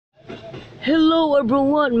Hello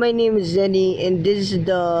everyone, my name is Zenny and this is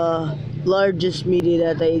the largest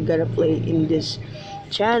media that I gotta play in this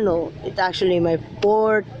channel. It's actually my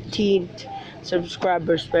 14th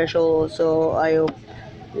subscriber special, so I hope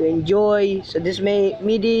you enjoy. So this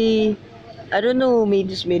MIDI, I don't know who made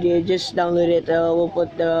this media, just download it. We'll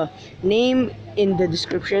put the name in the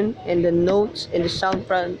description and the notes in the sound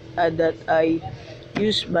front that I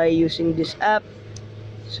use by using this app.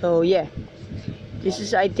 So yeah, this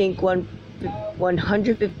is I think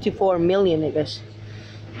 154 million, I guess.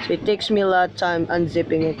 So it takes me a lot of time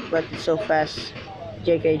unzipping it, but it's so fast.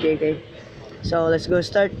 JK. So let's go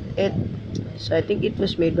start it. So I think it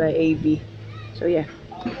was made by AB. So yeah.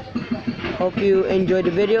 Hope you enjoy the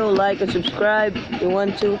video. Like and subscribe if you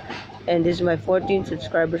want to. And this is my 14th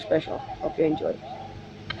subscriber special. Hope you enjoy.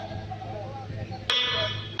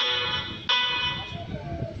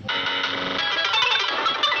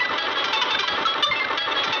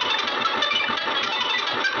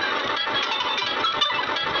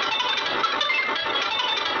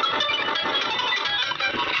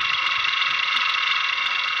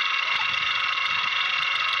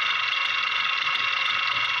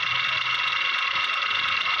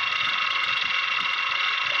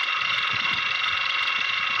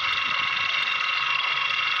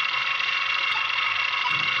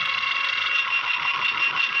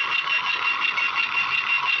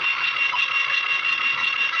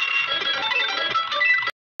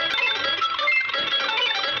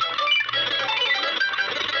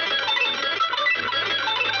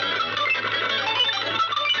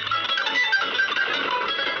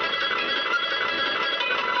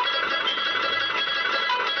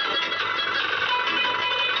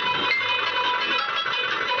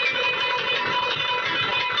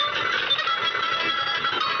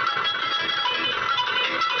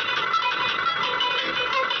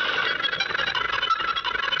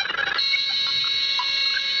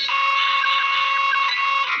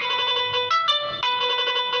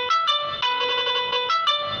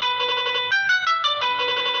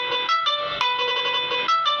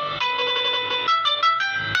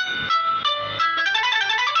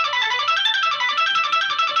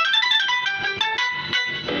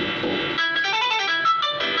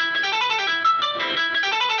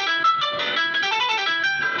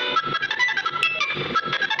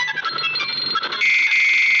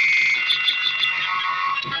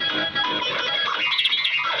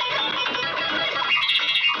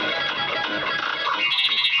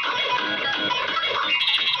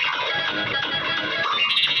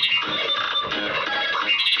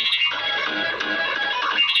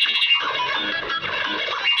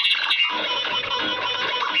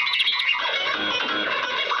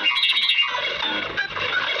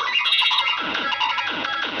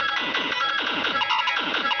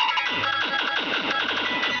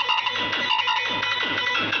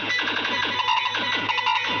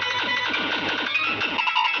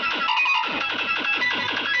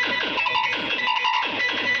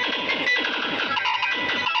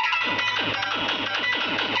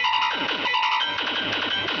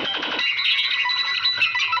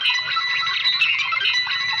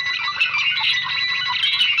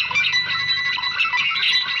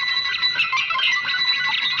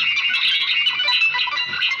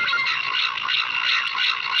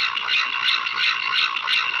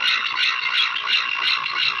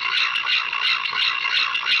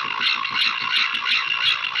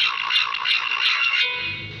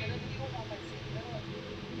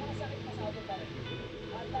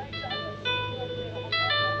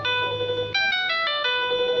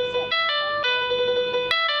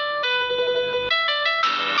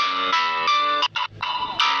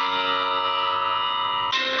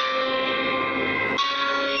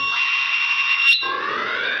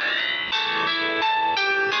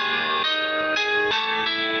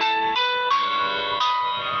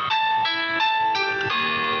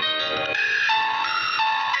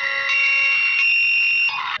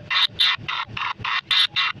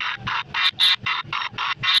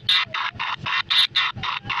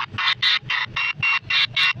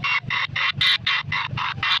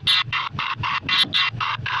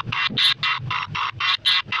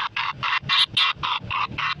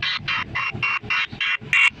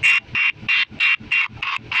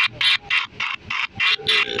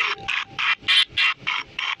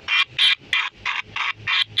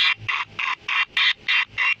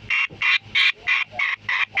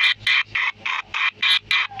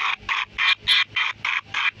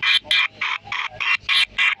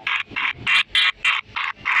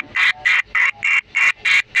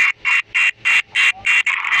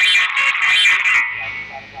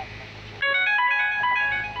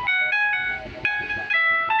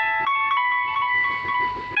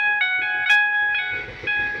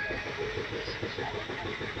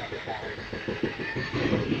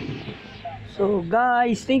 So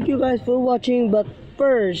guys, thank you guys for watching, but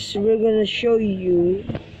first we're gonna show you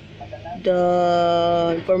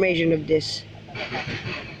the information of this.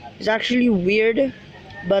 It's actually weird,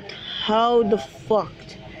 but how the fuck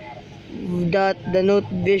that the note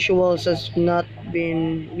visuals has not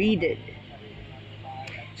been readed.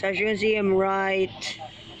 So as you can see, I'm right.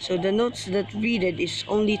 So the notes that readed is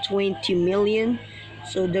only 20 million.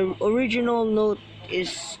 So the original note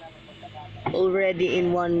is already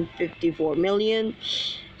in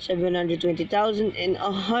 154,720,000 and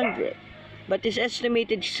 100. But it's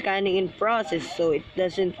estimated scanning in process, so it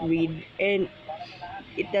doesn't read any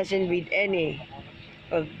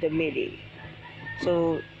of the MIDI.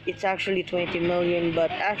 So it's actually 20 million, but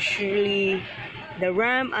actually the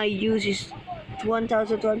RAM I use is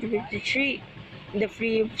 1253, the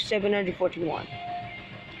free 741.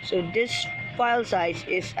 So this file size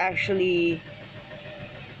is actually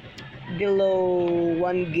below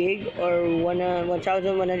 1 gig or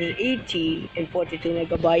 1180 and 42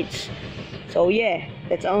 megabytes. So yeah,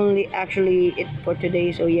 that's only actually it for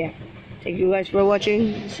today. So yeah, thank you guys for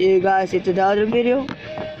watching. See you guys in the other video.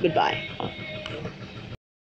 Goodbye.